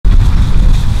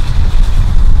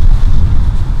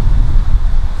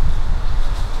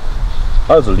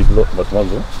Also liebe Leute, was war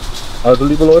so? Also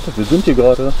liebe Leute, wir sind hier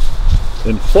gerade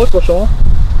in Barchon,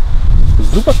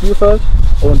 super Spielfeld,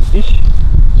 und ich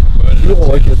führe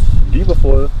euch jetzt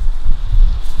liebevoll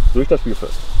durch das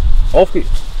Spielfeld. Auf geht's!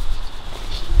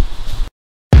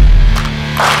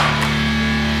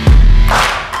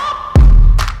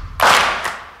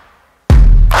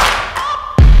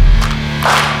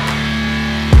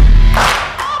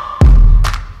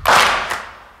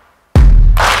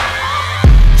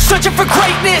 Searching for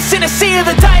greatness in a sea of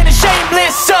the dying and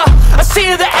shameless, a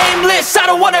sea of the aimless. I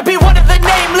don't wanna be one of the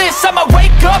nameless. I'ma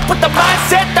wake up with the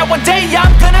mindset that one day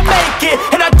I'm gonna make it,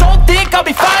 and I don't think I'll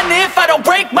be fine if I don't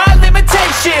break my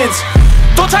limitations.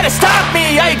 Don't try to stop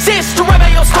me, I exist to write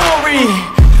my own story.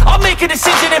 I'll make a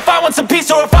decision if I want some peace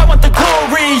or if I want the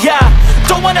glory. Yeah,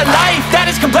 don't want a life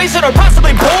that is complacent or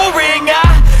possibly boring.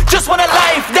 I just want a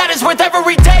life that is worth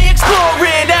every day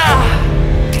exploring.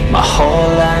 My whole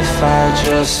life I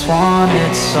just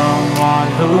wanted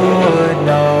someone who would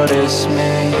notice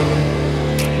me.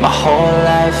 My whole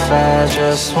life I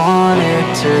just wanted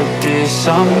to be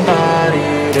somebody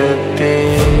to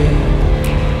be.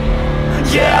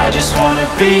 Yeah, I just wanna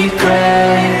be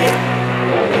great.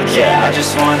 Yeah, I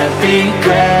just wanna be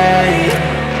great.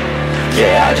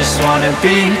 Yeah, I just wanna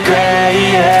be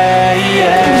great. Yeah,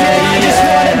 I just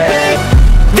wanna be.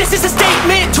 This is a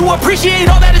statement to appreciate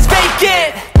all that is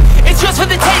vacant. It's just for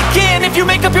the taking. If you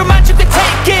make up your mind, you can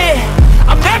take it.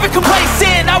 I'm never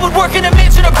complacent. I would work in a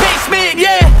mansion or basement.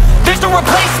 Yeah, there's no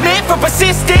replacement for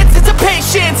persistence. It's a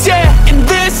patience. Yeah, in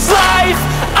this life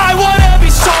I wanna be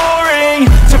soaring,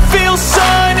 to feel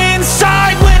sun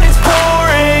inside when it's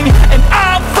pouring, and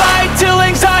I'll fight till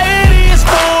anxiety is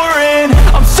foreign.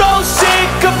 I'm so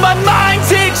sick of my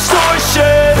mind's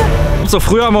extortion. So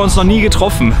früh haben wir uns noch nie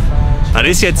getroffen. Das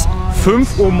ist jetzt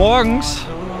 5 Uhr morgens.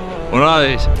 Oder?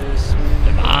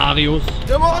 Marius.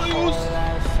 Der Marius!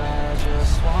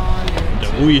 Der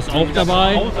Rui ist auch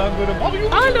dabei.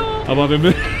 Hallo! Aber wir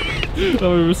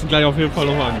müssen gleich auf jeden Fall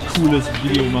noch mal ein cooles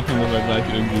Video machen, wo wir gleich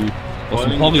irgendwie aus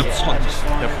dem Horizont.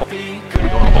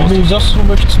 Wenn du sagst, du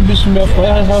möchtest ein bisschen mehr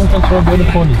Freiheit haben, kannst du auch gerne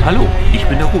Pony. Hallo, ich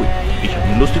bin der Rui. Ich habe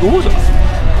eine lustige Hose an.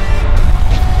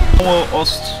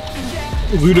 Ost.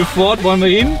 Rüdefort wollen wir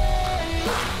hin.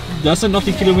 Das sind noch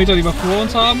die Kilometer, die wir vor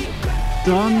uns haben.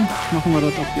 Dann machen wir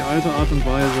das auf die alte Art und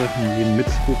Weise, wir gehen mit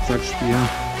Rucksack spielen.